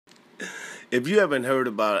If you haven't heard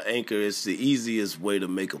about Anchor, it's the easiest way to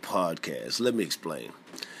make a podcast. Let me explain.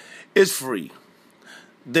 It's free.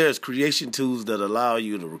 There's creation tools that allow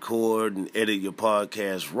you to record and edit your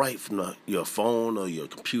podcast right from your phone or your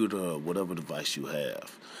computer or whatever device you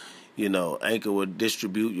have. You know, Anchor will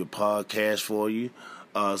distribute your podcast for you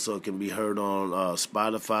so it can be heard on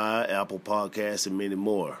Spotify, Apple Podcasts, and many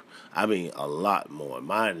more. I mean, a lot more.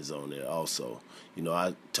 Mine is on there also. You know,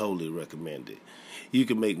 I totally recommend it. You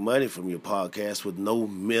can make money from your podcast with no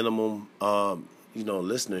minimum,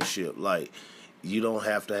 listenership. Like, you don't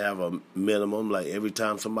have to have a minimum. Like, every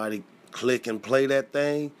time somebody click and play that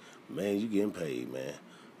thing, man, you getting paid, man.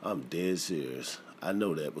 I'm dead serious. I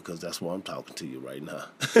know that because that's why I'm talking to you right now.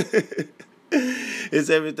 It's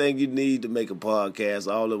everything you need to make a podcast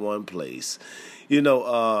all in one place. You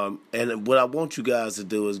know, and what I want you guys to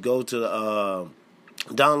do is go to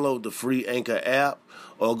download the free Anchor app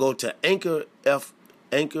or go to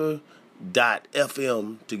anchor.fm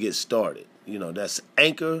to get started. You know, that's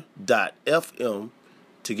anchor.fm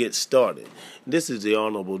to get started. This is the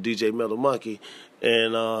Honorable DJ Metal Monkey,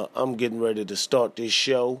 and I'm getting ready to start this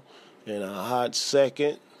show in a hot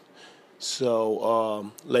second.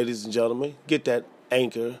 So, ladies and gentlemen, get that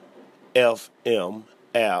Anchor FM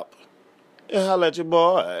app and holla at your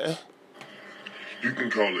boy. You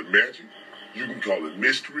can call it magic, you can call it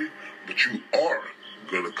mystery, but you are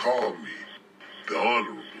going to call me the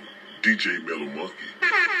Honorable DJ Metal Monkey.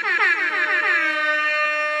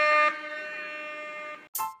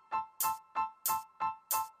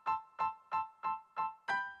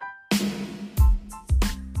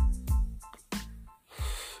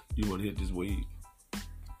 You want to hit this weed?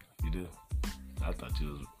 You do? I thought you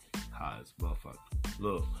was high as a motherfucker.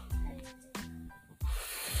 Look,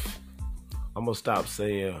 I'm going to stop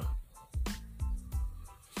saying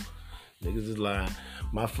niggas is lying.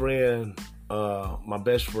 My friend, my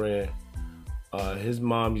best friend, his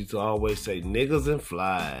mom used to always say Niggaz N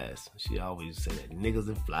Flies. She always say that, Niggaz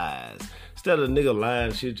N Flies. Instead of nigga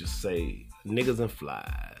lying, she'd just say Niggaz N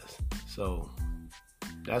Flies. So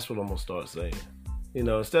that's what I'm going to start saying. You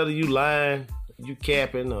know, instead of you lying, you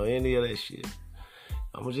capping or any of that shit,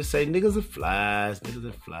 I'm going to just say Niggaz N Flies, Niggaz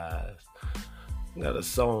N Flies. I got a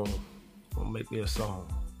song. I'm going to make me a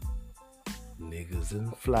song. Niggaz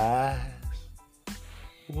N Flies.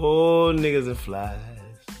 Whoa, Niggaz N Flies.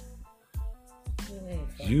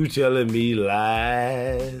 You telling me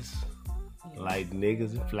lies like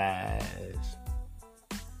niggas and flies.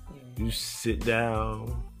 You sit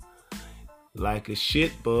down like a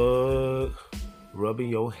shit bug, rubbing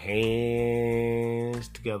your hands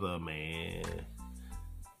together, man.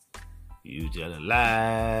 You telling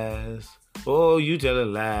lies. Oh, you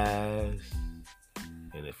telling lies.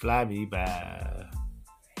 And it fly me by.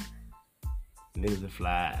 Niggas and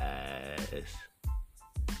flies.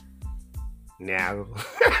 Now.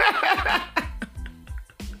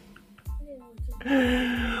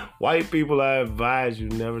 White people, I advise you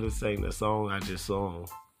never to sing the song I just sung.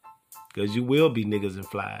 Because you will be niggas and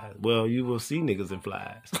flies. Well, you will see niggas and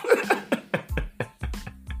flies.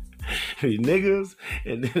 Be niggas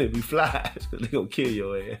and then it be flies. Because they going to kill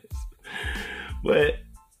your ass. But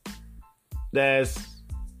that's...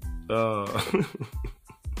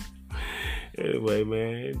 Anyway,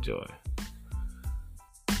 man, enjoy.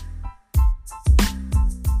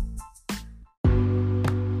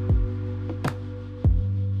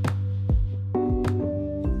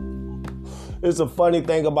 It's a funny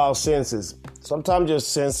thing about senses. Sometimes your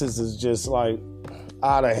senses is just like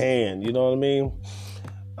out of hand. You know what I mean?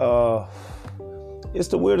 It's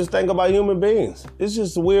the weirdest thing about human beings. It's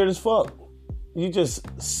just weird as fuck. You just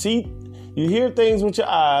see, you hear things with your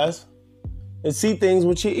eyes and see things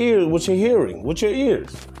with your ears, with your hearing, with your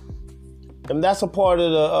ears. And that's a part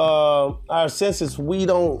of the our senses we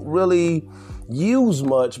don't really use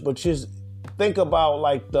much, but just think about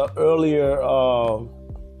like the earlier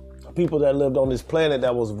people that lived on this planet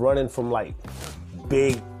that was running from like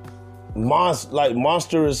big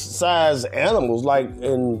monstrous sized animals, like,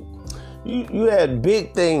 and you had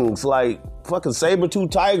big things like fucking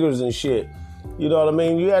saber-tooth tigers and shit. You know what I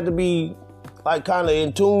mean? You had to be like kind of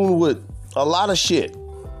in tune with a lot of shit.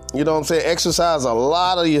 You know what I'm saying? Exercise a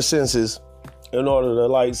lot of your senses in order to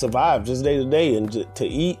like survive just day to day and to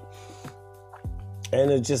eat and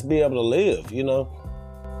to just be able to live, you know?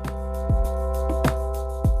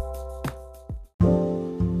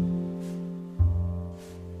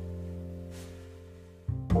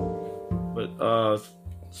 But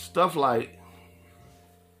stuff like,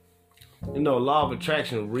 you know, law of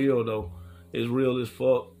attraction real though. It's real as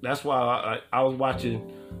fuck. That's why I was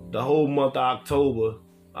watching the whole month of October.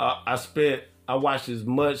 I watched as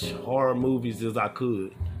much horror movies as I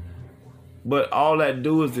could. But all that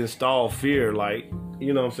do is install fear, like,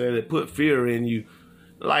 you know what I'm saying? They put fear in you.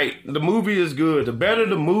 Like, the movie is good. The better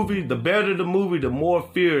the movie, the more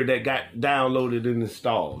fear that got downloaded and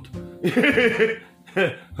installed.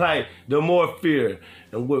 Like, the more fear.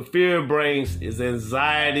 And what fear brings is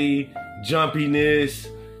anxiety, jumpiness,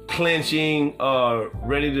 clenching,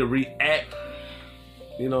 ready to react.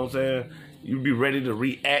 You know what I'm saying? You be ready to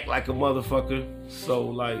react like a motherfucker. So,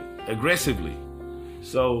 like, aggressively.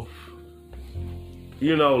 So,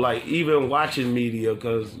 you know, like, even watching media,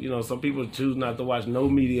 because, you know, some people choose not to watch no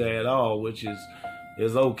media at all, which is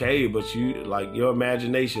okay, but you, like, your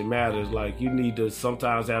imagination matters. Like, you need to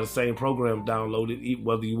sometimes have the same program downloaded,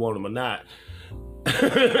 whether you want them or not.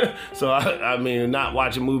 So, I mean, not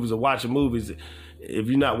watching movies or watching movies, if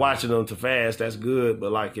you're not watching them too fast, that's good.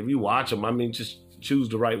 But, like, if you watch them, I mean, just choose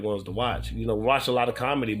the right ones to watch. You know, watch a lot of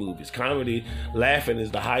comedy movies. Comedy, laughing is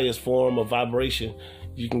the highest form of vibration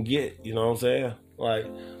you can get. You know what I'm saying? Like,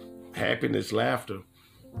 happiness, laughter.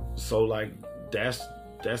 So, like, that's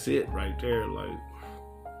it right there. Like,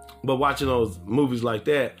 but watching those movies like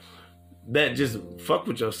that just fuck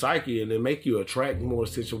with your psyche and then make you attract more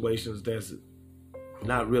situations that's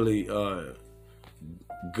not really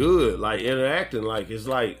good. Like, interacting, like, it's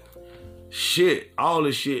like shit, all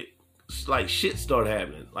this shit, like, shit start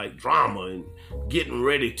happening, like drama and getting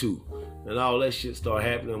ready to, and all that shit start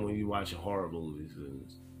happening when you watch horror movies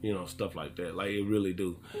and, you know, stuff like that. Like, it really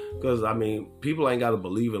do. Because, I mean, people ain't got to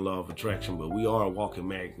believe in law of attraction, but we are walking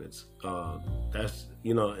magnets. That's,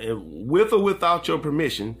 you know, and with or without your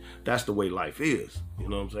permission, that's the way life is. You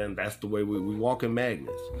know what I'm saying? That's the way we walking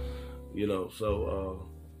magnets. You know, so,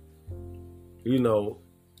 you know,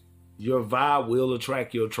 your vibe will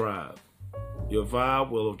attract your tribe. Your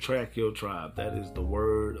vibe will attract your tribe. That is the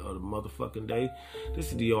word of the motherfucking day.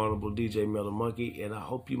 This is the Honorable DJ Mellow Monkey, and I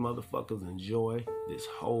hope you motherfuckers enjoy this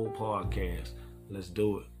whole podcast. Let's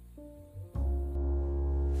do it.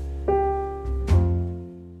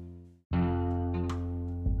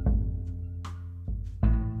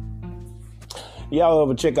 Y'all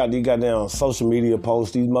ever check out these goddamn social media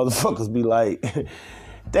posts? These motherfuckers be like,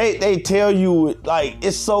 they tell you, like,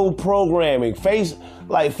 it's so programming.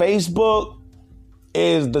 Facebook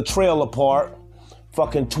is the trailer park.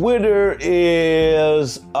 Fucking Twitter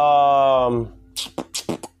is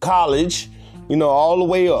college, you know, all the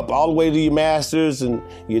way up, all the way to your master's and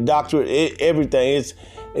your doctorate, everything.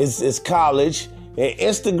 It's college. And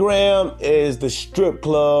Instagram is the strip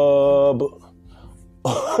club,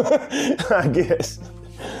 I guess.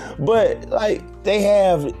 But, like,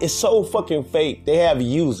 it's so fucking fake. They have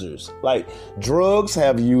users. Like, drugs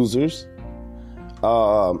have users.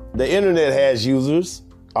 The internet has users.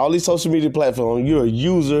 All these social media platforms, you're a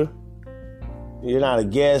user. You're not a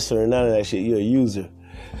guest or none of that shit. You're a user.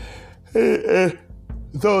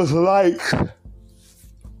 Those likes.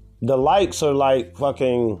 The likes are like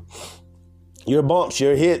fucking your bumps,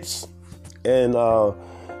 your hits. And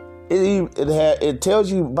it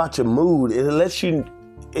tells you about your mood. It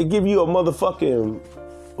gives you a motherfucking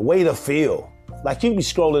way to feel. Like, you be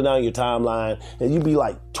scrolling down your timeline and you be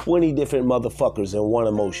like 20 different motherfuckers in one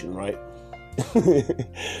emotion, right?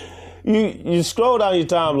 you scroll down your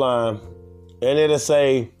timeline and it'll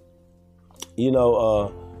say, you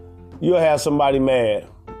know, you'll have somebody mad.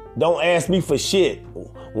 Don't ask me for shit.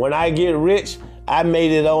 When I get rich, I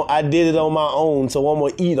did it on my own, so I'm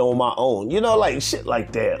gonna eat on my own. You know, like shit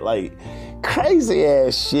like that. Like crazy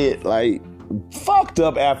ass shit. Like fucked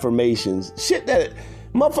up affirmations. Shit that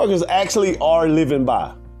motherfuckers actually are living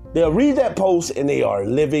by. They'll read that post and they are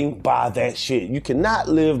living by that shit. You cannot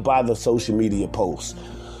live by the social media posts.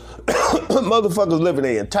 Motherfuckers living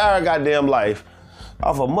their entire goddamn life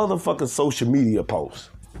off a motherfucking social media post.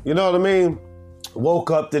 You know what I mean?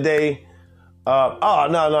 Woke up today. No.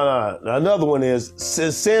 Another one is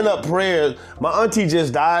send up prayers. My auntie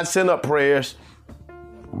just died. Send up prayers.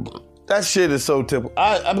 That shit is so typical.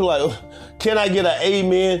 I be like, can I get an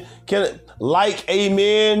amen?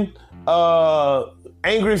 Amen?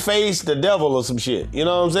 Angry face, the devil or some shit. You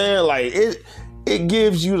know what I'm saying? Like it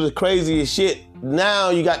gives you the craziest shit. Now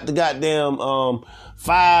you got the goddamn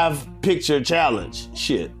 5-picture challenge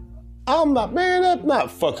shit. I'm not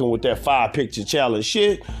fucking with that 5-picture challenge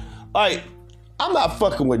shit. Like, I'm not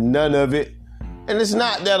fucking with none of it. And it's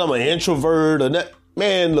not that I'm an introvert or that.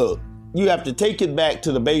 Man, look, you have to take it back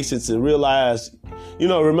to the basics and realize, you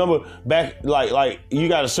know, remember back, like you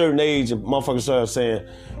got a certain age and motherfuckers started saying,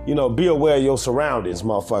 you know, be aware of your surroundings,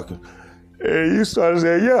 motherfucker. And you started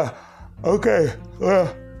saying, yeah, okay,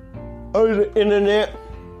 on the internet,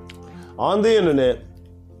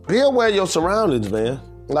 be aware of your surroundings, man.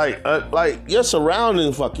 Like your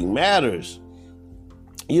surroundings fucking matters.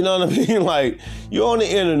 You know what I mean? Like, you're on the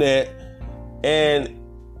internet and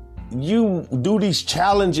you do these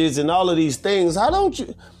challenges and all of these things. How don't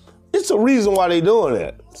you? It's a reason why they're doing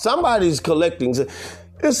that. Somebody's collecting.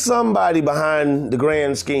 There's somebody behind the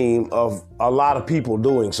grand scheme of a lot of people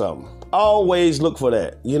doing something. Always look for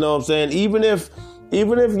that. You know what I'm saying? Even if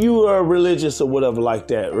you are religious or whatever like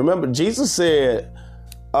that. Remember, Jesus said,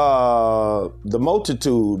 the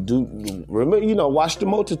multitude, watch the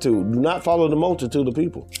multitude. Do not follow the multitude of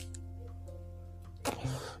people.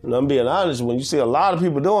 And I'm being honest, when you see a lot of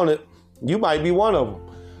people doing it, you might be one of them.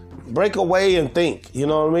 Break away and think, you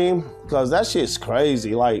know what I mean? Because that shit's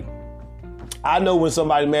crazy. Like, I know when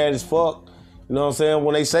somebody mad as fuck, you know what I'm saying?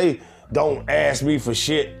 When they say, don't ask me for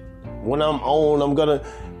shit. When I'm on, I'm gonna...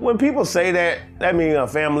 When people say that, that means a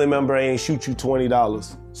family member ain't shoot you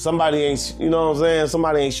 $20. Somebody ain't, you know what I'm saying?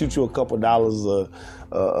 Somebody ain't shoot you a couple dollars or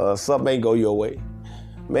something ain't go your way.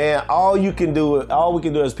 Man, all we can do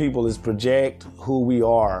as people is project who we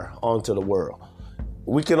are onto the world.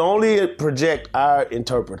 We can only project our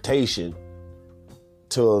interpretation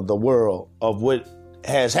to the world of what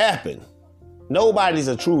has happened. Nobody's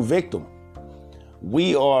a true victim.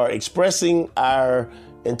 We are expressing our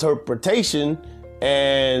interpretation,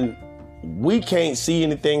 and we can't see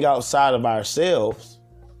anything outside of ourselves.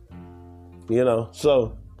 You know,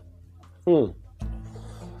 so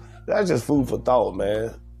that's just food for thought,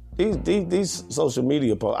 man. These social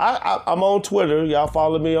media posts. I'm on Twitter. Y'all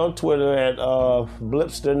follow me on Twitter at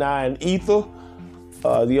Blipster9Ether,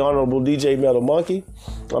 the Honorable DJ Metal Monkey.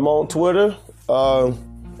 I'm on Twitter.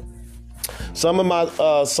 Some of my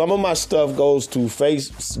stuff goes to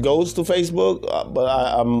Facebook, but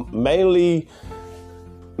I'm mainly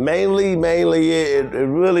it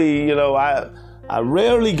really, you know, I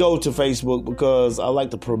rarely go to Facebook because I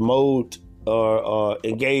like to promote or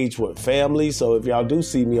engage with family. So if y'all do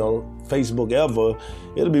see me on Facebook ever,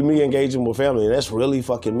 it'll be me engaging with family, and that's really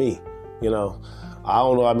fucking me. You know, I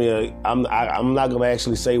don't know. I mean, I'm not gonna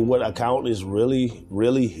actually say what account is really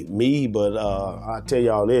me, but I'll tell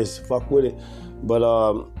y'all this. Fuck with it. But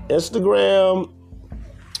Instagram,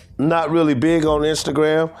 not really big on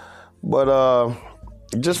Instagram, but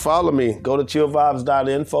just follow me. Go to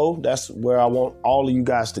chillvibes.info. That's where I want all of you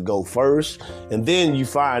guys to go first. And then you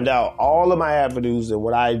find out all of my avenues and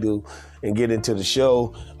what I do and get into the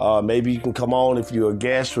show. Maybe you can come on if you're a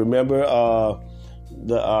guest. Remember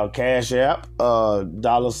the Cash App, $,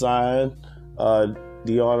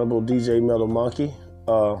 the Honorable DJ Metal Monkey.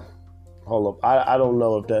 Hold up. I don't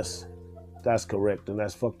know if that's correct, and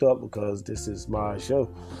that's fucked up because this is my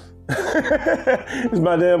show. It's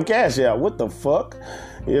my damn Cash App. What the fuck?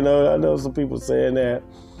 You know, I know some people saying that.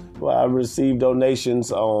 Well, I received donations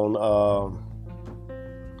on,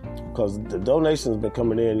 because the donations been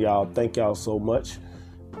coming in, y'all. Thank y'all so much.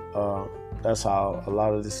 That's how a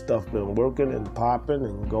lot of this stuff been working and popping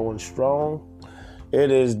and going strong. It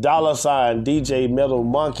is $, DJ Metal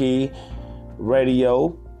Monkey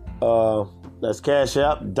Radio. That's Cash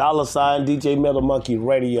App, $, DJ Metal Monkey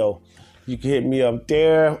Radio. You can hit me up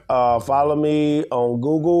there. Follow me on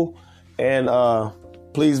Google, and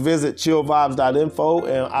please visit chillvibes.info,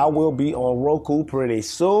 and I will be on Roku pretty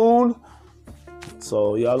soon.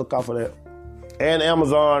 So y'all look out for that. And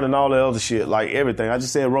Amazon and all the other shit, like everything. I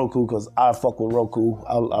just said Roku because I fuck with Roku.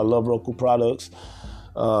 I love Roku products.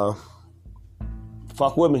 Fuck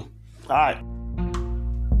with me. All right.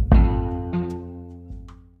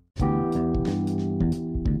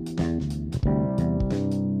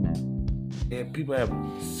 And people have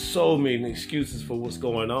so many excuses for what's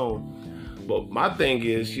going on. But my thing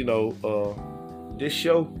is, you know, this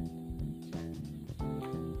show,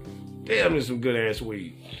 damn, there's some good ass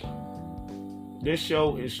weed. This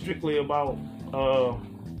show is strictly about,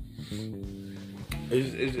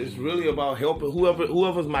 it's really about helping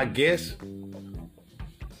whoever's my guest.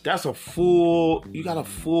 That's you got a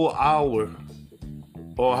full hour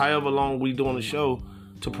or however long we doing the show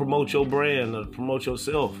to promote your brand or to promote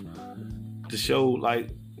yourself. To show like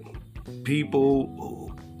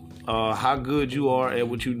people how good you are at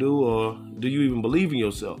what you do, or do you even believe in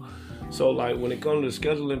yourself? So like when it comes to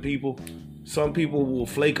scheduling people, some people will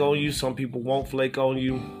flake on you, some people won't flake on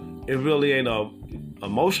you. It really ain't a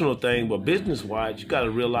emotional thing, but business wise, you gotta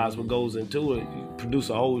realize what goes into it. You produce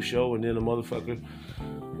a whole show and then a motherfucker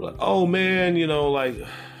like, oh man, you know, like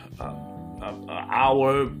an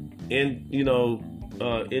hour in, you know,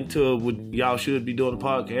 into what y'all should be doing a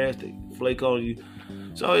podcast, they flake on you.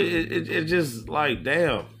 So it just like,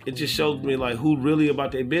 damn, it just shows me like who really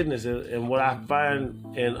about their business. And what I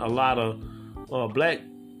find in a lot of black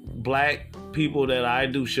people that I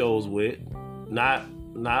do shows with, not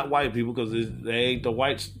white people, because they ain't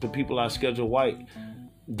the people I schedule white.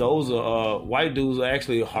 those are white dudes are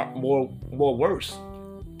actually more worse.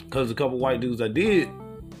 Because a couple white dudes I did,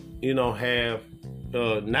 have,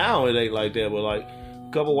 now it ain't like that, but like a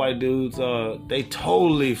couple white dudes, they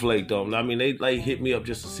totally flaked on me. I mean, they like hit me up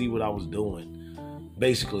just to see what I was doing.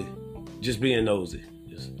 Basically, just being nosy.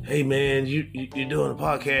 Just, hey man, you're doing a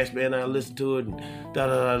podcast, man. I listened to it and da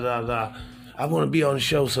da da da da. I want to be on the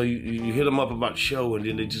show, so you hit them up about the show, and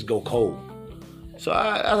then they just go cold. So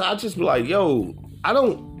I just be like, yo, I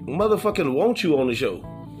don't motherfucking want you on the show.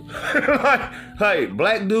 like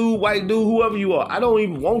black dude, white dude, whoever you are, I don't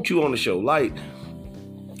even want you on the show. Like,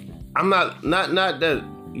 I'm not that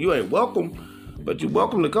you ain't welcome, but you're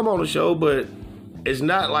welcome to come on the show. But it's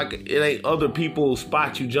not like it ain't other people's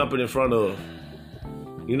spots you jumping in front of.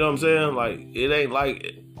 You know what I'm saying? Like, it ain't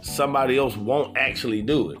like somebody else won't actually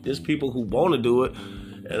do it. There's people who want to do it.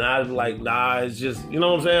 And I was like, nah, it's just, you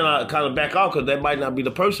know what I'm saying? I kind of back off because that might not be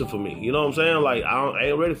the person for me. You know what I'm saying? Like, I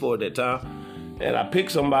ain't ready for it that time. And I pick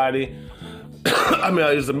somebody. I mean,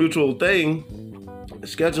 it's a mutual thing.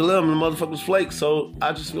 Schedule them and the motherfuckers flake. So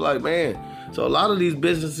I just feel like, man. So a lot of these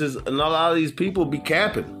businesses and a lot of these people be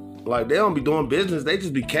capping. Like, they don't be doing business. They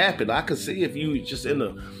just be capping. I could see if you just in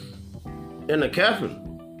the capping.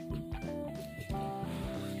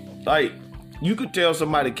 Like, you could tell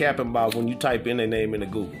somebody capping about when you type in their name into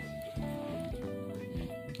Google.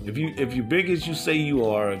 If you're big as you say you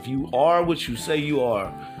are, if you are what you say you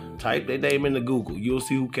are, type their name into Google. You'll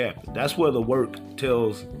see who capping. That's where the work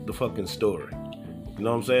tells the fucking story. You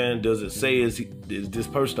know what I'm saying? Does it say is this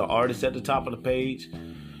person an artist at the top of the page?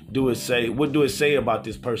 What do it say about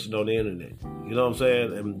this person on the internet? You know what I'm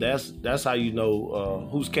saying? And that's how you know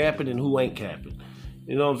who's capping and who ain't capping.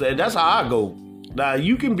 You know what I'm saying? That's how I go. Now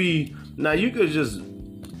you could just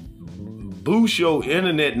boost your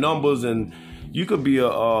internet numbers and you could be a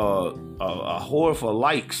whore for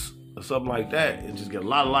likes or something like that and just get a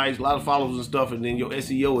lot of likes, a lot of followers and stuff, and then your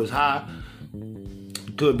SEO is high.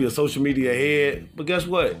 Could be a social media head, but guess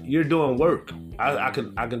what? You're doing work. I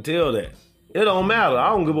can tell that. It don't matter. I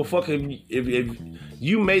don't give a fuck if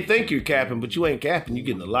you may think you're capping, but you ain't capping. You're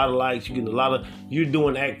getting a lot of likes. You're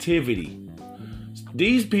doing activity.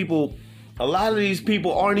 A lot of these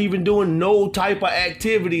people aren't even doing no type of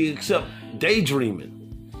activity except daydreaming.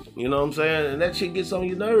 You know what I'm saying? And that shit gets on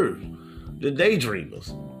your nerves. The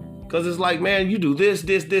daydreamers. Because it's like, man, you do this, and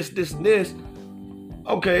this.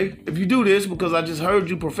 Okay, if you do this because I just heard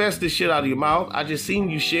you profess this shit out of your mouth, I just seen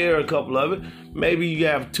you share a couple of it. Maybe you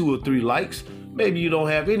have 2 or 3 likes. Maybe you don't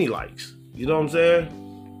have any likes. You know what I'm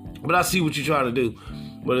saying? But I see what you're trying to do.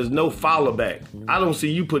 But there's no follow back. I don't see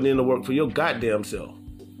you putting in the work for your goddamn self.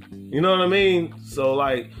 You know what I mean? So,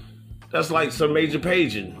 like, that's like Sir Major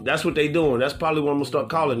Paging. That's what they doing. That's probably what I'm going to start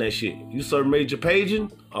calling that shit. You Sir Major Paging,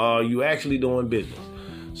 or you actually doing business?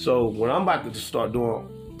 So, what I'm about to start doing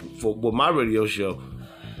with my radio show,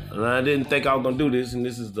 and I didn't think I was going to do this, and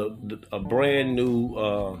this is a brand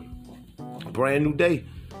new day.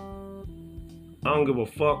 I don't give a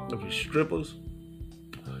fuck if it's strippers,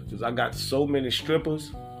 because I got so many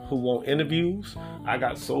strippers who want interviews. I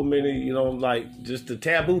got so many, like just the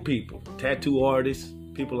taboo people, tattoo artists,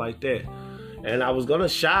 people like that. And I was going to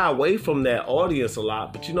shy away from that audience a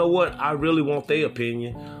lot, but you know what? I really want their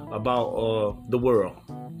opinion about the world.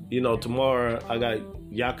 Tomorrow I got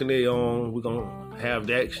Yakane on. We're going to have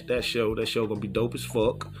that show. That show going to be dope as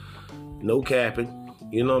fuck. No capping.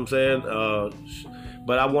 You know what I'm saying?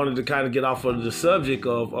 But I wanted to kind of get off of the subject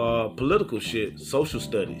of political shit, social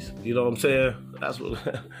studies. You know what I'm saying? That's what,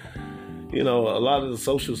 a lot of the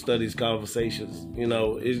social studies conversations,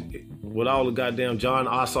 with all the goddamn John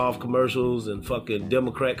Ossoff commercials and fucking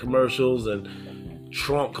Democrat commercials and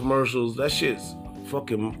Trump commercials, that shit's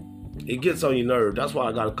fucking, it gets on your nerve. That's why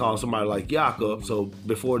I got to call somebody like Yak up, so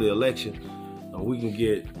before the election, we can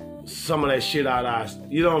get some of that shit out of us.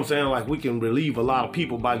 You know what I'm saying? Like, we can relieve a lot of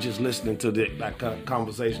people by just listening to that kind of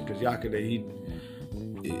conversation, because Yakade,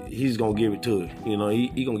 he's gonna give it to you.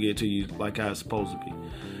 He gonna give it to you like how it's supposed to be.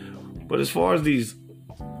 But as far as these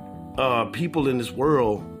people in this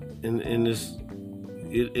world, in this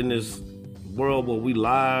world where we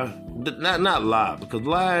lie, not lie, because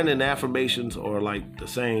lying and affirmations are like the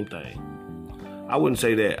same thing. I wouldn't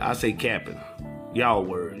say that. I say capping. Y'all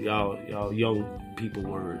word, y'all young people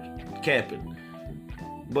word, capping.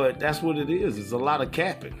 But that's what it is. It's a lot of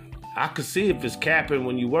capping. I could see if it's capping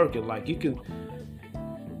when you working. Like, you could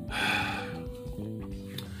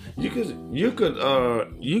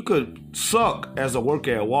suck as a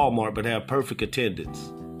worker at Walmart but have perfect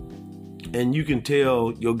attendance. And you can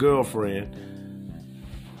tell your girlfriend,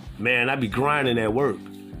 man, I be grinding at work.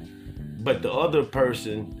 But the other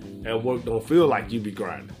person and work don't feel like you be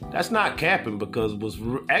grinding. That's not capping, because what's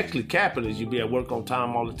actually capping is you be at work on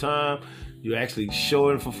time all the time. You're actually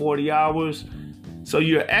showing for 40 hours. So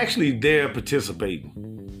you're actually there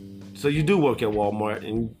participating. So you do work at Walmart,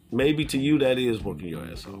 and maybe to you that is working your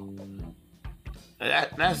ass off.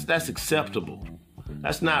 That's acceptable.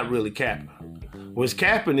 That's not really capping. What's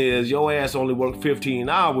capping is your ass only work 15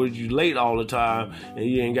 hours, you late all the time, and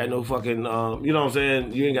you ain't got no fucking, you know what I'm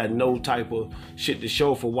saying? You ain't got no type of shit to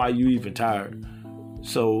show for why you even tired.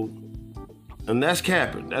 So, and that's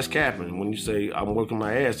capping. That's capping. When you say, I'm working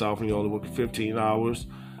my ass off and you only working 15 hours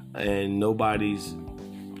and nobody's,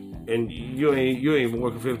 and you ain't even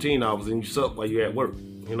working 15 hours and you suck while you're at work.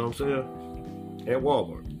 You know what I'm saying? At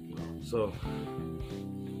Walmart. So,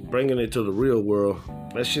 bringing it to the real world,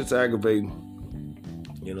 that shit's aggravating.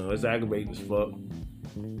 You know, it's aggravating as fuck.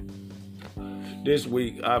 This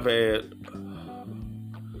week, I've had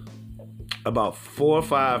about 4 or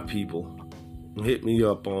 5 people hit me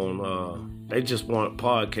up on, they just want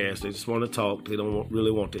podcasts. They just want to talk. They don't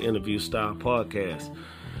really want the interview style podcast,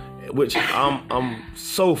 which I'm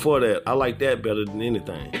so for that. I like that better than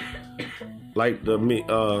anything. Like when me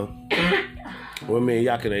and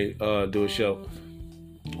Yakane do a show.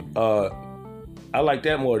 I like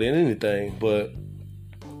that more than anything, but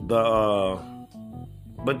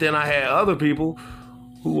then I had other people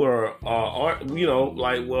who are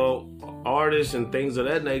artists and things of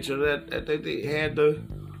that nature that they had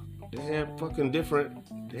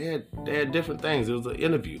different things. It was an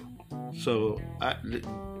interview, so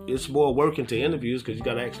it's more work into interviews because you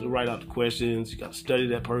got to actually write out the questions, you got to study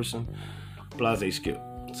that person, blase skip.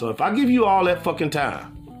 So if I give you all that fucking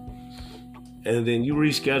time and then you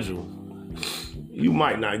reschedule, you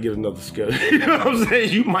might not get another schedule. You know what I'm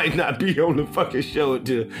saying? You might not be on the fucking show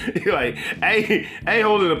until you're like, I ain't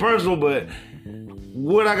holding it personal, but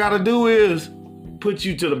what I gotta do is put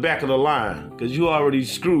you to the back of the line because you already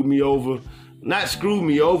screwed me over. Not screwed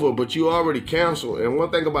me over, but you already canceled. And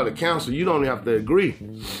one thing about a cancel, you don't have to agree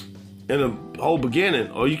in the whole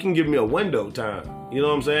beginning, or you can give me a window time. You know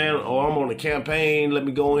what I'm saying? Or I'm on a campaign. Let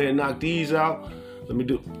me go ahead and knock these out. I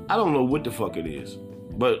don't know what the fuck it is.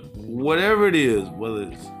 But whatever it is, whether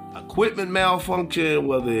it's equipment malfunction,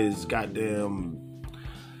 whether it's goddamn,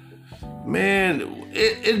 man,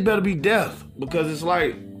 it better be death. Because it's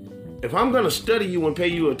like, if I'm going to study you and pay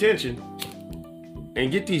you attention and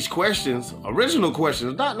get these questions, original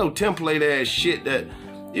questions, not no template ass shit that,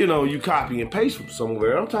 you know, you copy and paste from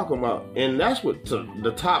somewhere. I'm talking about, and that's what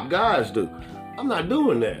the top guys do. I'm not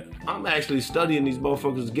doing that. I'm actually studying these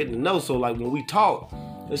motherfuckers, getting to know. So like when we talk,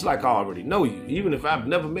 it's like I already know you, even if I've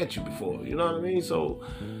never met you before. You know what I mean? So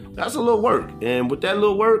that's a little work. And with that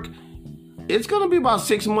little work, it's going to be about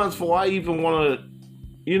 6 months before I even want to,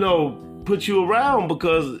 you know, put you around,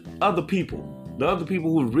 because the other people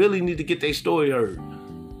who really need to get their story heard,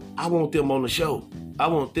 I want them on the show. I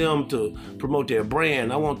want them to promote their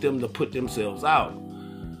brand. I want them to put themselves out.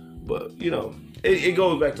 But, you know, it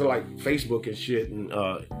goes back to like Facebook and shit and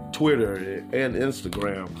Twitter and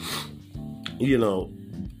Instagram. You know,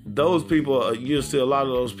 those people, you'll see a lot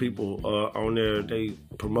of those people on there, they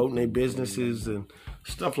promoting their businesses and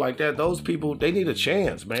stuff like that. Those people, they need a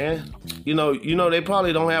chance, man. You know, they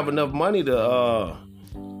probably don't have enough money to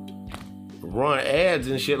run ads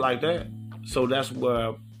and shit like that. So that's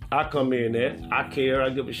where I come in at. I care, I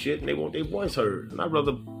give a shit, and they want their voice heard. And I'd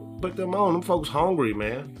rather put them on. Them folks hungry,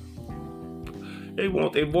 man. They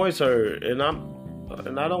want their voice heard. And I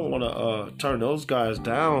don't want to turn those guys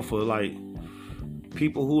down for like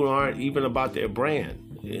people who aren't even about their brand.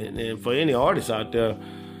 And for any artists out there,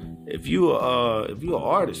 if you're an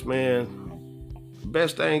artist, man, the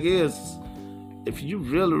best thing is if you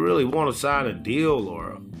really, really want to sign a deal,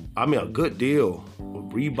 a good deal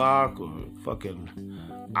with Reebok or fucking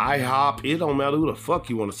IHOP, it don't matter who the fuck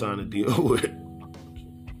you want to sign a deal with.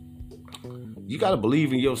 You got to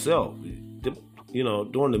believe in yourself. You know,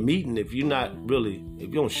 during the meeting, if you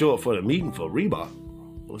don't show up for the meeting for Reebok,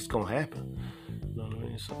 what's going to happen? You know what I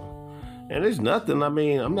mean? So, and there's nothing,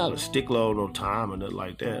 I'm not a stickler on no time or nothing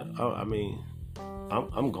like that. I'm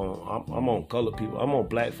on colored people. I'm on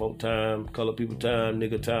black folk time, colored people time,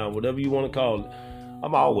 nigga time, whatever you want to call it.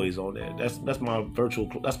 I'm always on that. That's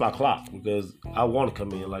my clock, because I want to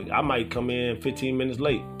come in. Like, I might come in 15 minutes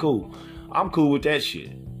late. Cool. I'm cool with that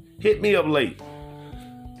shit. Hit me up late.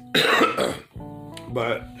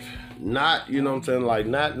 But not, you know what I'm saying, like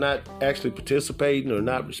not actually participating or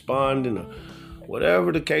not responding or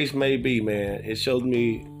whatever the case may be, man. It shows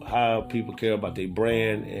me how people care about their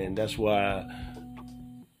brand, and that's why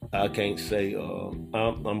I can't say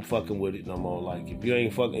I'm fucking with it no more. Like if you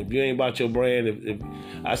ain't about your brand, if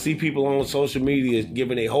I see people on social media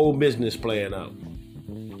giving a whole business plan out,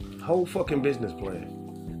 whole fucking business plan.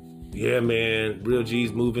 Yeah, man, real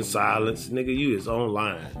G's moving silence, nigga. You is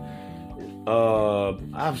online.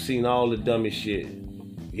 I've seen all the dumbest shit.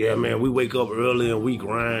 Yeah, man, we wake up early and we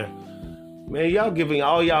grind. Man, y'all giving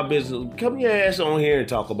all y'all business. Come your ass on here and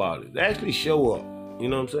talk about it. Actually show up. You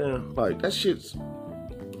know what I'm saying? Like that shit's.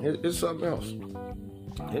 It's something else.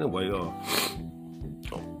 Anyway,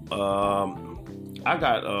 I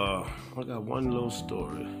got one little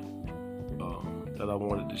story that I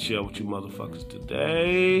wanted to share with you motherfuckers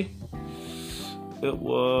today. It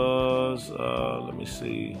was let me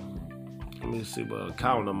see, but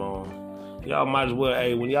count them on. Y'all might as well.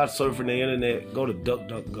 Hey, when y'all surfing the internet, go to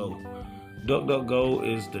DuckDuckGo.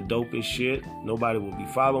 DuckDuckGo is the dopest shit. Nobody will be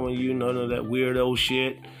following you. None of that weirdo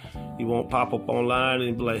shit. You won't pop up online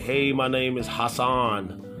and be like, hey, my name is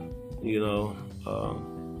Hassan. You know,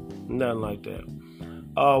 nothing like that.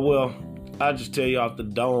 Well, I'll just tell you off the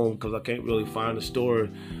dome because I can't really find the story.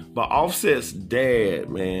 But Offset's dad,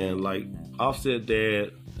 man, like Offset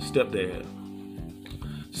dad, stepdad,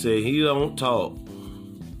 said he don't talk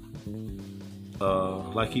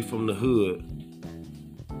like he from the hood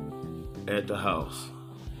at the house.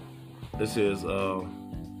 This is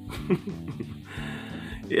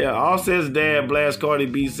yeah, Offset's dad, Blast Cardi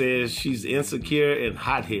B, says she's insecure and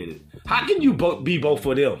hot-headed. How can you be both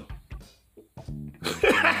of them?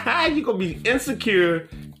 You gonna be insecure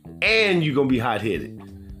and you gonna be hot-headed.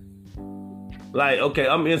 Like, okay,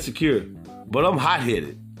 I'm insecure, but I'm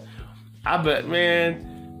hot-headed. I bet,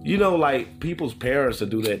 man, you know, like, people's parents will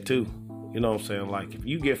do that too. You know what I'm saying? Like, if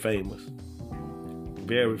you get famous,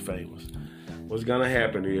 very famous, what's gonna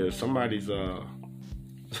happen is somebody's,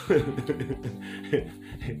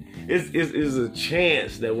 it's a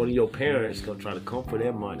chance that one of your parents gonna try to come for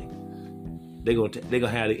their money. They gonna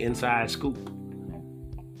have the inside scoop.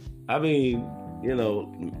 I mean, you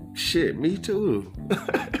know, shit, me too.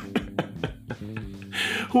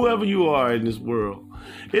 Whoever you are in this world,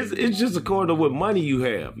 it's just according to what money you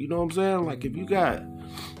have. You know what I'm saying? Like if you got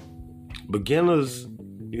beginners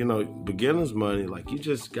money, like you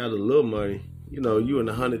just got a little money. You know, you in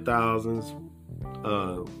the 100,000s.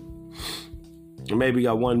 Maybe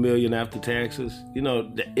got 1 million after taxes. You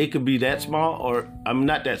know, it could be that small, or I'm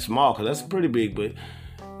not that small because that's pretty big, but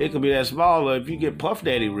it could be that small. Or if you get Puff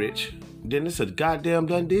Daddy rich, then it's a goddamn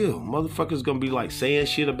done deal. Motherfuckers gonna be like saying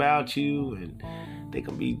shit about you, and they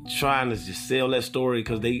gonna be trying to just sell that story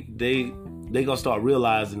because they gonna start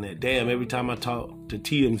realizing that damn, every time I talk to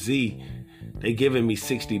TMZ, they giving me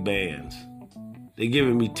 60 bands. They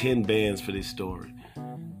giving me 10 bands for this story.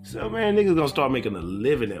 So, man, niggas gonna start making a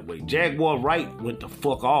living that way. Jaguar Wright went the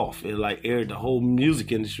fuck off and, like, aired the whole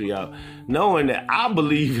music industry out, knowing that I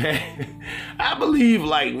believe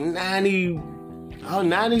like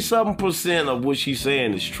 90-something% of what she's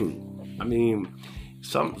saying is true. I mean,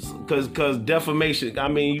 because defamation, I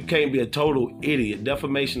mean, you can't be a total idiot.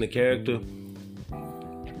 Defamation of character,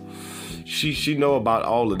 she know about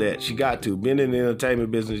all of that. She got to. Been in the entertainment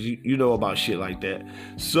business, you know about shit like that.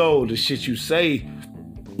 So, the shit you say,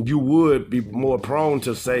 you would be more prone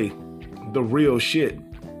to say the real shit.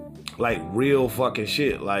 Like real fucking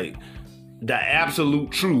shit. Like the absolute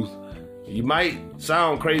truth. You might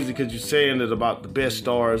sound crazy because you're saying it about the best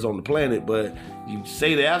stars on the planet, but you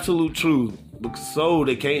say the absolute truth so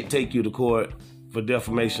they can't take you to court for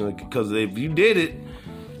defamation. Because if you did it,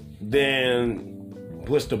 then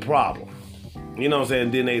what's the problem? You know what I'm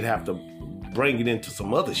saying? Then they'd have to bring it into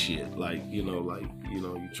some other shit. Like, you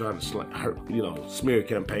you're trying to smear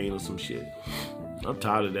campaign or some shit. I'm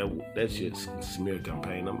tired of that shit, smear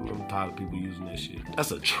campaign. I'm tired of people using that shit.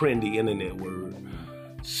 That's a trendy internet word,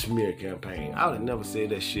 smear campaign. I would have never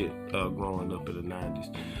said that shit growing up in the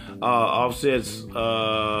 90s. Offset's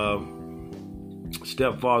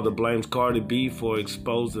stepfather blames Cardi B for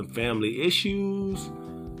exposing family issues.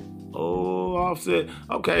 Oh, Offset.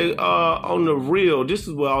 Okay, on the real, this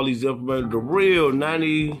is where all these information, the real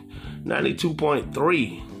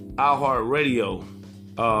 92.3 iHeartRadio.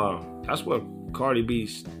 That's what Cardi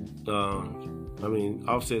B's,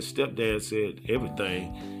 Offset's stepdad said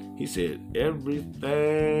everything. He said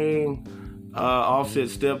everything.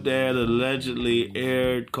 Offset's stepdad allegedly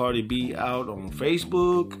aired Cardi B out on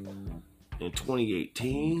Facebook in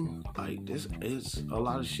 2018. Like, this is a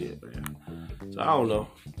lot of shit, man. So I don't know.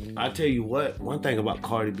 I tell you what, one thing about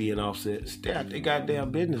Cardi B and Offset, stay out their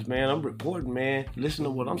goddamn business, man. I'm reporting, man. Listen to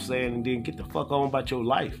what I'm saying and then get the fuck on about your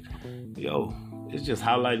life. Yo, it's just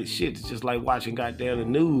highlighted shit. It's just like watching goddamn the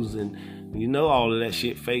news and You know all of that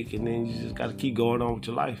shit fake, and then you just got to keep going on with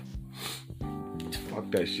your life. Fuck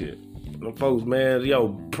that shit. Them folks, man, yo,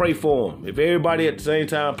 pray for them. If everybody at the same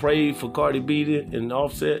time prayed for Cardi B and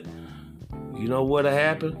Offset, you know what'll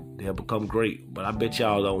happen? They'll become great. But I bet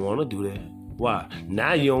y'all don't want to do that. Why?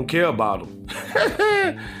 Now you don't care about them.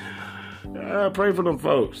 Pray for them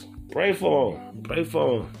folks. Pray for them. Pray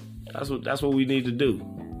for them. That's what we need to do.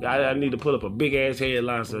 I need to put up a big ass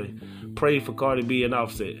headline saying, pray for Cardi B and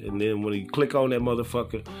Offset. And then when you click on that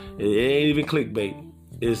motherfucker, it ain't even clickbait.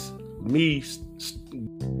 It's me.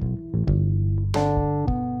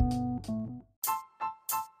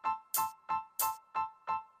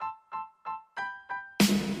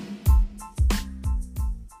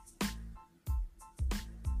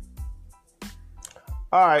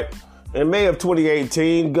 All right. In May of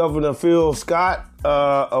 2018, Governor Phil Scott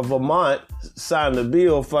of Vermont signed a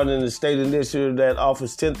bill funding a state initiative that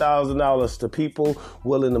offers $10,000 to people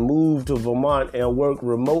willing to move to Vermont and work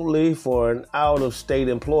remotely for an out-of-state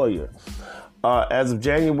employer. As of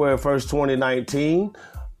January 1st, 2019,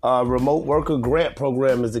 remote worker grant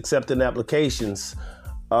program is accepting applications.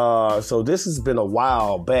 So this has been a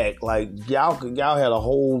while back. Like y'all had a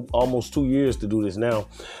whole almost 2 years to do this now.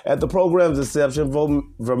 At the program's inception,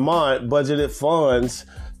 Vermont budgeted funds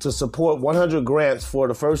to support 100 grants for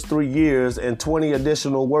the first 3 years and 20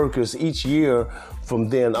 additional workers each year from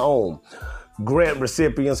then on. Grant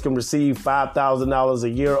recipients can receive $5,000 a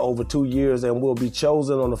year over 2 years and will be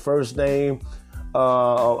chosen on the first name,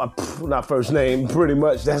 not first name, pretty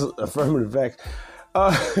much. That's affirmative act.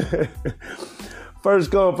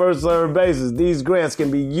 First come, first served basis. These grants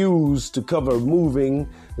can be used to cover moving,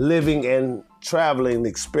 living, and traveling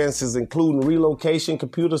expenses, including relocation,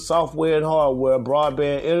 computer software and hardware,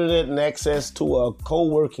 broadband internet, and access to a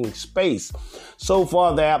co-working space. So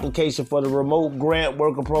far, the application for the remote grant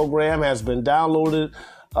worker program has been downloaded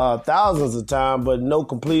thousands of times, but no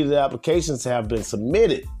completed applications have been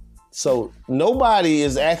submitted. So nobody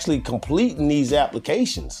is actually completing these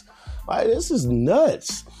applications. Like, this is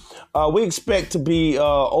nuts. We expect to be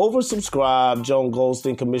oversubscribed, Joan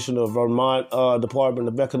Goldstein, Commissioner of Vermont Department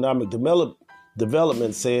of Economic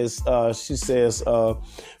Development says. She says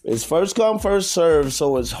it's first come, first served,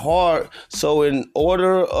 so it's hard. So in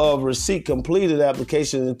order of receipt completed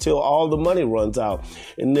application until all the money runs out.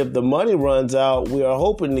 And if the money runs out, we are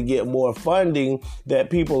hoping to get more funding that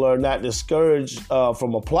people are not discouraged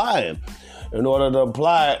from applying. In order to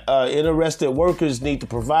apply, interested workers need to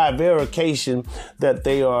provide verification that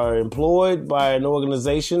they are employed by an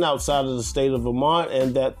organization outside of the state of Vermont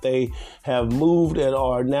and that they have moved and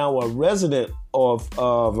are now a resident of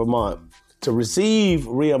Vermont to receive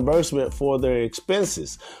reimbursement for their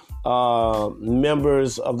expenses.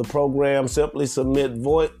 Members of the program simply submit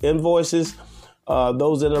invoices.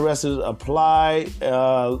 Those interested apply,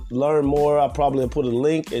 learn more. I'll probably put a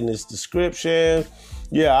link in this description.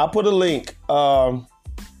 Yeah, I put a link on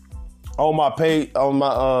my page,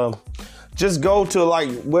 just go to like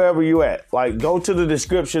wherever you at. Like go to the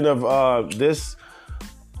description of this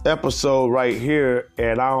episode right here,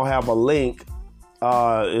 and I'll have a link.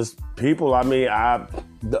 It's people, I mean,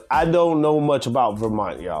 I don't know much about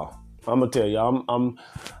Vermont, y'all. I'm gonna tell y'all,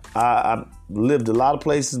 I lived a lot of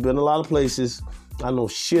places, been a lot of places. I know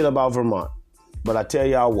shit about Vermont. But I tell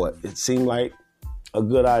y'all what, it seemed like a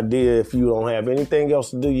good idea if you don't have anything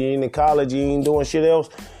else to do. You ain't in college, you ain't doing shit else.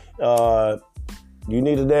 You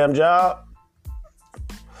need a damn job.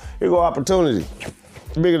 Here go opportunity.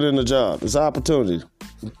 Bigger than a job. It's opportunity.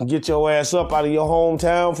 Get your ass up out of your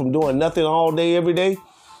hometown from doing nothing all day, every day.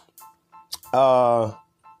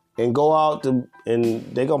 And go out and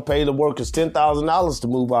they're going to pay the workers $10,000 to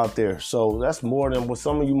move out there. So that's more than what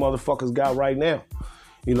some of you motherfuckers got right now.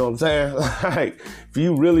 You know what I'm saying? Like, if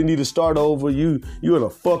you really need to start over, you're in a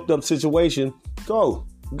fucked up situation, go.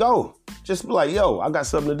 Just be like, yo, I got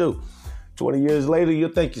something to do. 20 years later,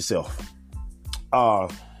 you'll thank yourself.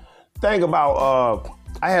 Think about,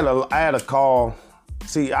 I had a call.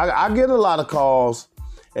 See, I get a lot of calls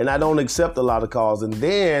and I don't accept a lot of calls. And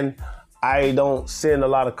then I don't send a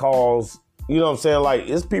lot of calls. You know what I'm saying? Like,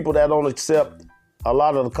 it's people that don't accept a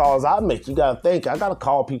lot of the calls I make. You got to think, I got to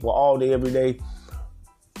call people all day, every day.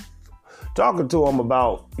 Talking to them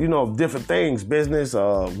about, you know, different things, business,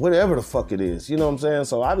 whatever the fuck it is. You know what I'm saying?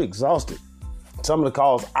 So I'm exhausted. Some of the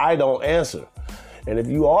calls I don't answer. And if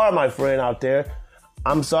you are my friend out there,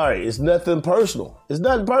 I'm sorry. It's nothing personal. It's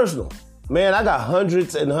nothing personal. Man, I got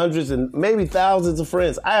hundreds and hundreds and maybe thousands of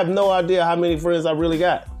friends. I have no idea how many friends I really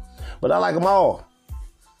got. But I like them all.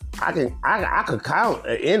 I could count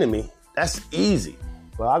an enemy. That's easy.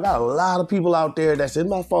 But I got a lot of people out there that's in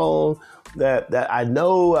my phone that I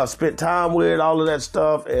know I've spent time with, all of that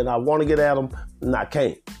stuff, and I want to get at them, and I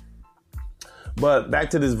can't. But back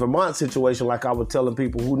to this Vermont situation, like I was telling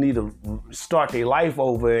people who need to start their life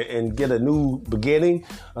over and get a new beginning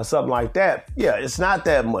or something like that. Yeah, it's not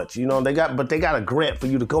that much, they got a grant for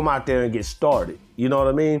you to come out there and get started. You know what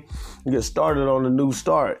I mean? You get started on a new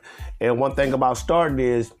start. And one thing about starting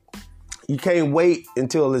is you can't wait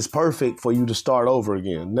until it's perfect for you to start over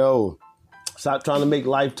again. No, stop trying to make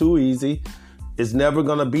life too easy. It's never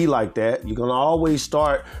going to be like that. You're going to always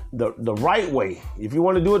start the right way. If you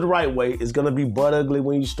want to do it the right way, it's going to be butt ugly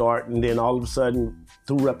when you start. And then all of a sudden,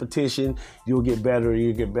 through repetition, you'll get better.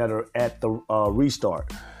 You'll get better at the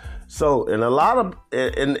restart. So, and a lot of,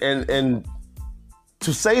 and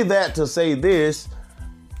to say this,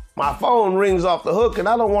 my phone rings off the hook, and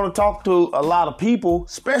I don't want to talk to a lot of people,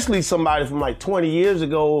 especially somebody from like 20 years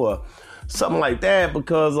ago or something like that,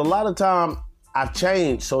 because a lot of time, I've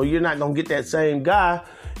changed, so you're not going to get that same guy.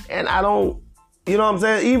 And I don't, you know what I'm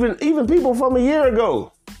saying? Even people from a year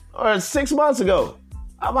ago or 6 months ago,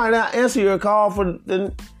 I might not answer your call for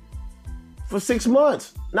 6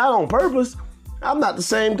 months. Not on purpose. I'm not the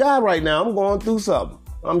same guy right now. I'm going through something.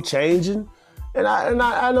 I'm changing. And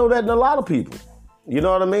I know that in a lot of people. You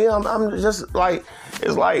know what I mean? I'm just like,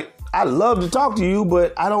 it's like, I love to talk to you,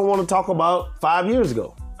 but I don't want to talk about 5 years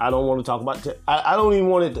ago. I don't want to talk about, I don't even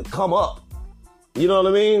want it to come up. You know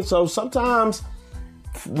what I mean? So sometimes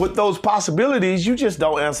with those possibilities, you just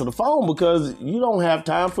don't answer the phone because you don't have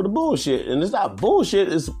time for the bullshit. And it's not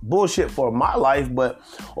bullshit. It's bullshit for my life,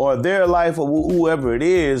 or their life, or whoever it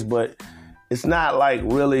is. But it's not like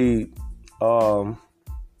really,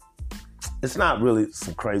 it's not really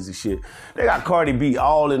some crazy shit. They got Cardi B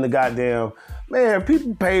all in the goddamn, man,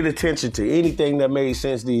 people paid attention to anything that made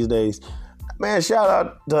sense these days. Man, shout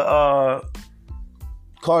out to,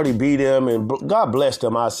 Cardi B them, and God bless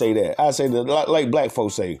them. I say that. I say that like black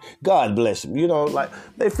folks say, God bless them. Like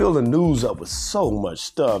they fill the news up with so much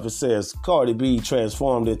stuff. It says Cardi B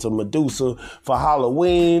transformed into Medusa for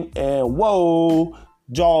Halloween, and whoa,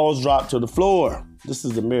 jaws dropped to the floor. This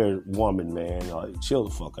is a married woman, man. Like, chill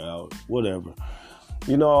the fuck out. Whatever.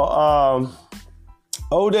 Odell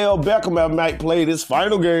Beckham might play this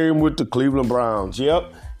final game with the Cleveland Browns.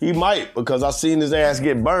 Yep, he might, because I seen his ass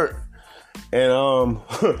get burnt. And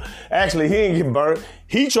actually, he didn't get burnt.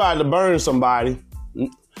 He tried to burn somebody,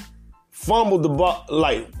 fumbled the ball,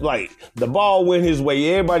 like the ball went his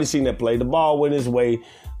way. Everybody seen that play. The ball went his way.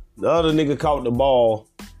 The other nigga caught the ball,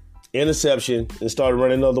 interception, and started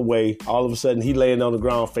running the other way. All of a sudden, he laying on the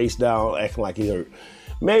ground face down, acting like he hurt.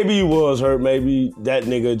 Maybe he was hurt. Maybe that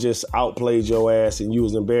nigga just outplayed your ass and you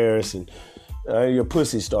was embarrassed and your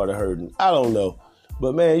pussy started hurting. I don't know.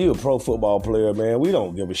 But, man, you a pro football player, man. We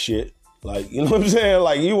don't give a shit. Like, you know what I'm saying?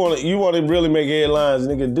 Like, you want to really make headlines,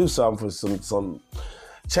 nigga, do something for some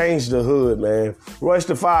change the hood, man. Rush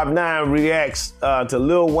the 5'9" reacts to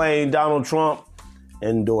Lil Wayne, Donald Trump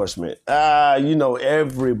endorsement.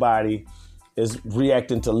 Everybody is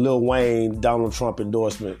reacting to Lil Wayne, Donald Trump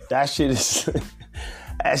endorsement. That shit is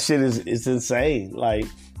it's insane. Like,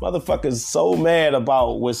 motherfuckers so mad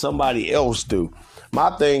about what somebody else do.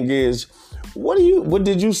 My thing is, what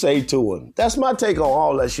did you say to him? That's my take on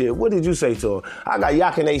all that shit. What did you say to him? I got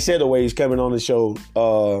Yakane Setaways coming on the show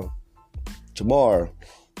tomorrow.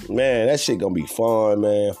 Man, that shit gonna be fun,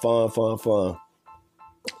 man. Fun.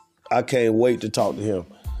 I can't wait to talk to him.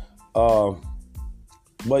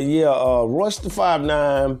 But yeah, Rush the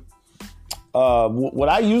 5'9". What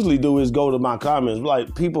I usually do is go to my comments.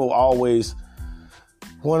 Like, people always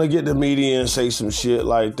want to get the media and say some shit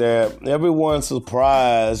like that. Everyone's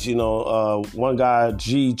surprised, one guy,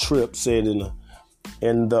 G Trip, said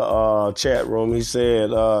in the chat room, he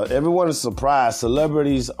said, everyone is surprised.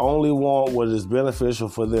 Celebrities only want what is beneficial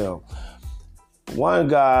for them. One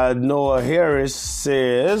guy, Noah Harris,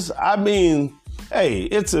 says, hey,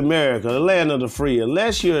 it's America, the land of the free.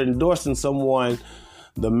 Unless you're endorsing someone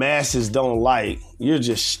the masses don't like, you're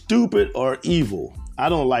just stupid or evil. I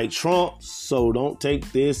don't like Trump, so don't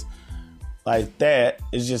take this like that.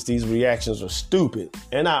 It's just these reactions are stupid.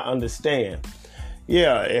 And I understand.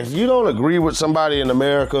 Yeah, if you don't agree with somebody in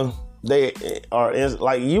America, they are,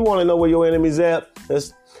 like, you want to know where your enemy's at?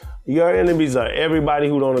 Your enemies are everybody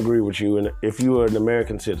who don't agree with you. And if you are an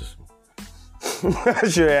American citizen,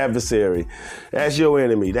 that's your adversary. That's your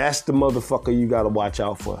enemy. That's the motherfucker you got to watch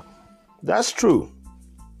out for. That's true.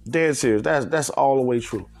 Dead serious. That's all the way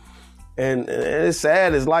true. And it's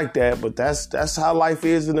sad it's like that, but that's how life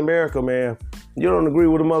is in America, man. You don't agree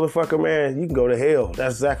with a motherfucker, man, you can go to hell.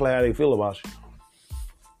 That's exactly how they feel about you.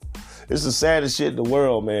 It's the saddest shit in the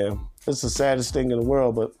world, man. It's the saddest thing in the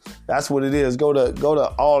world, but that's what it is. Go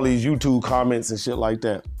to all these YouTube comments and shit like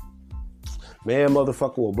that. Man,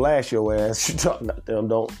 motherfucker will blast your ass. You talk about them,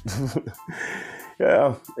 don't.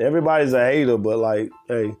 Yeah, everybody's a hater, but like,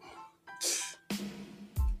 hey.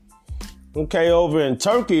 Okay, over in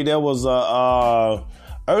Turkey, there was a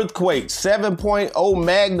earthquake, 7.0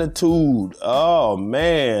 magnitude. Oh,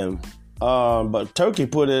 man. But Turkey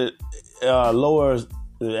put it lower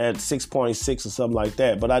at 6.6 or something like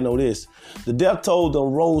that. But I know this. The death toll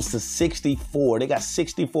done rose to 64. They got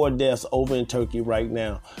 64 deaths over in Turkey right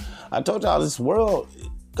now. I told y'all this world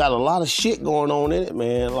got a lot of shit going on in it,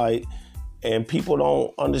 man. Like, and people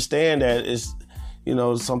don't understand that it's, you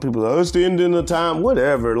know, some people are, it's the end of the time,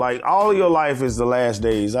 whatever. Like, all of your life is the last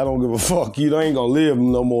days. I don't give a fuck. You ain't gonna live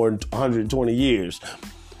no more than 120 years.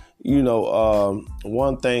 You know,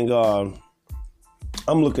 one thing I'm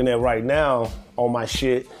looking at right now on my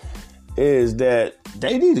shit is that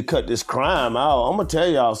they need to cut this crime out. I'm gonna tell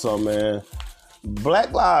y'all something, man.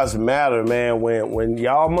 Black Lives Matter, man. When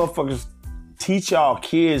y'all motherfuckers teach y'all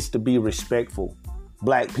kids to be respectful,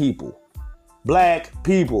 black people,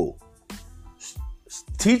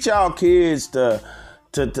 teach y'all kids to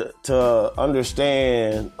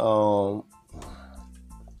understand.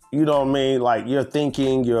 You know what I mean? Like your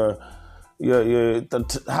thinking, your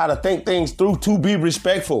how to think things through to be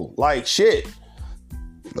respectful. Like shit,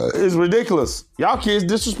 it's ridiculous. Y'all kids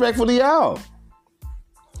disrespectful to y'all.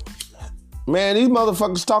 Man, these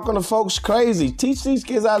motherfuckers talking to folks crazy. Teach these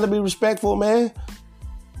kids how to be respectful, man.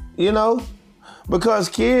 You know? Because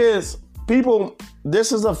kids, people,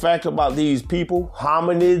 this is a fact about these people.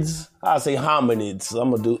 Hominids. I say hominids. I'm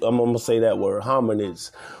gonna say that word, hominids.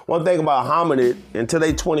 One thing about hominid, until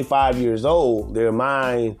they 25 years old, their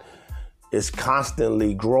mind is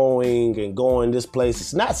constantly growing and going this place.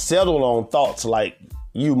 It's not settled on thoughts like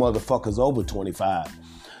you motherfuckers over 25.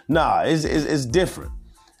 Nah, it's different.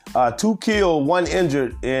 2 killed, 1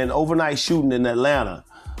 injured in overnight shooting in Atlanta.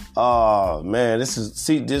 Man, this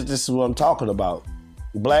is what I'm talking about.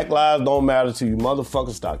 Black lives don't matter to you.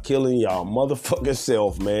 Motherfuckers start killing y'all motherfucking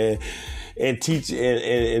self, man. And teaching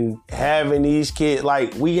and having these kids,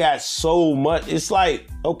 like, we got so much. It's like,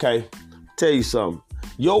 okay, tell you something.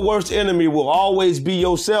 Your worst enemy will always be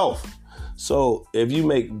yourself. So if you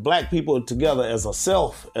make black people together as a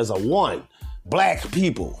self, as a one, black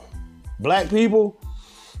people,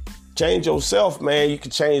 change yourself, man. You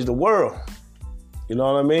can change the world. You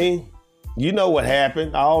know what I mean? You know what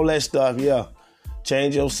happened. All that stuff, yeah.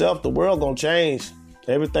 Change yourself. The world gonna change.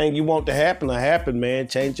 Everything you want to happen will happen, man.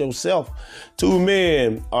 Change yourself. 2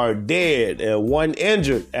 men are dead and 1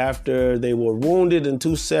 injured after they were wounded in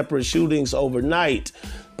 2 separate shootings overnight.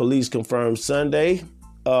 Police confirmed Sunday.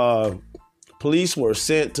 Police were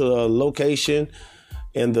sent to a location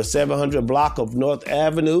in the 700 block of North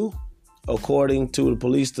Avenue, according to the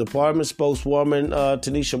police department spokeswoman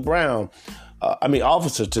Officer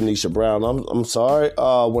Tanisha Brown. I'm sorry.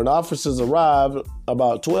 When officers arrived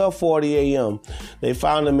about 12:40 a.m., they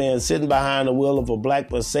found a man sitting behind the wheel of a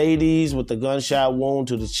black Mercedes with a gunshot wound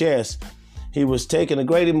to the chest. He was taken to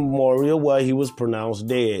Grady Memorial where he was pronounced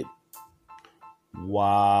dead.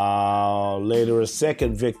 Wow. Later, a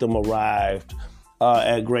second victim arrived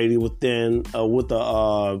at Grady with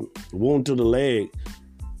a wound to the leg.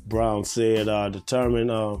 Brown said,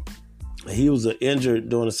 determined he was injured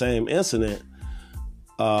during the same incident.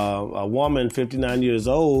 A woman, 59 years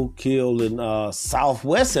old, killed in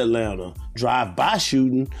southwest Atlanta, drive-by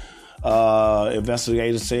shooting.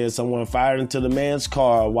 Investigators said someone fired into the man's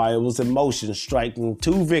car while it was in motion, striking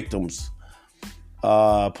 2 victims.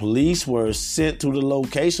 Police were sent to the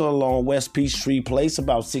location along West Peachtree Place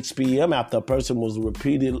about 6 p.m. after a person was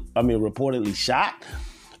reportedly shot.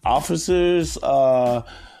 Officers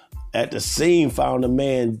at the scene found a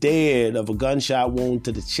man dead of a gunshot wound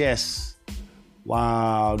to the chest.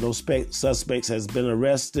 Wow, no suspects has been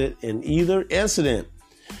arrested in either incident.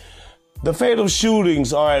 The fatal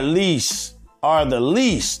shootings are the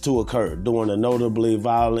least to occur during a notably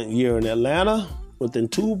violent year in Atlanta, within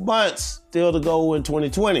 2 months still to go in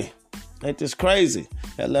 2020. Ain't this crazy?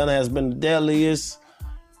 Atlanta has been the deadliest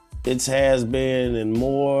it has been in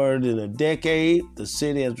more than a decade. The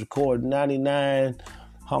city has recorded 99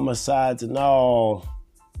 homicides in all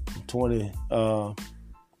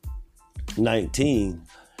 2019,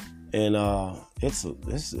 and it's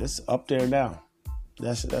up there now.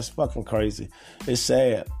 That's fucking crazy. It's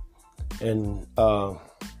sad, and I'm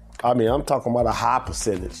talking about a high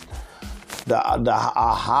percentage.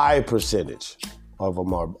 A high percentage of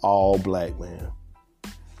them are all black, man.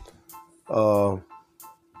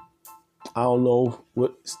 I don't know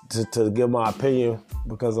what to give my opinion,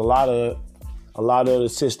 because a lot of A lot of it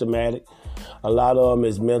is systematic. A lot of them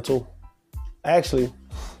is mental. Actually,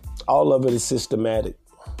 all of it is systematic.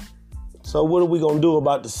 So what are we going to do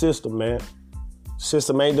about the system, man?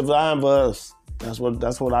 System ain't designed for us. That's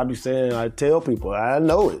what I be saying. I tell people. I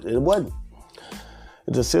know it. It wasn't.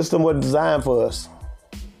 The system wasn't designed for us.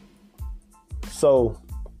 So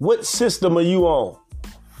what system are you on?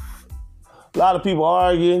 A lot of people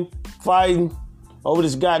arguing, fighting over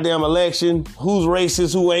this goddamn election. Who's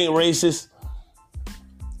racist, who ain't racist.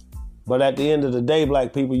 But at the end of the day,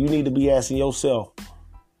 black people, you need to be asking yourself,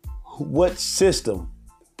 what system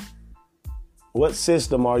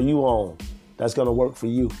are you on that's going to work for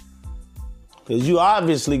you? Because you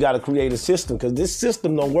obviously got to create a system, because this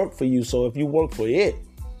system don't work for you. So if you work for it,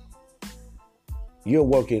 you're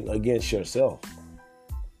working against yourself.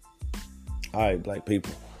 All right, black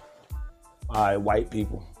people. All right, white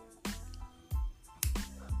people.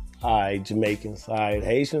 All right, Jamaicans. All right,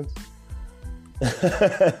 Haitians.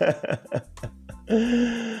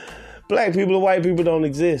 Black people and white people don't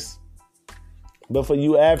exist. But for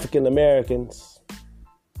you African Americans,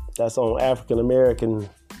 that's on African American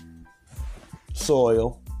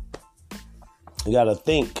soil, you got to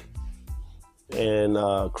think and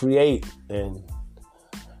create and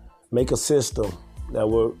make a system that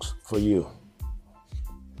works for you.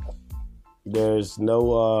 There's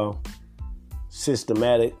no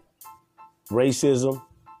systematic racism,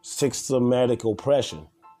 systematic oppression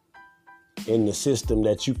in the system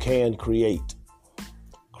that you can create.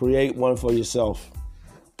 Create one for yourself.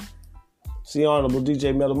 See, Honorable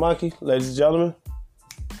DJ Metal Monkey, ladies and gentlemen,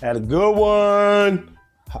 had a good one.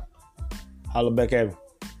 Holla back at me.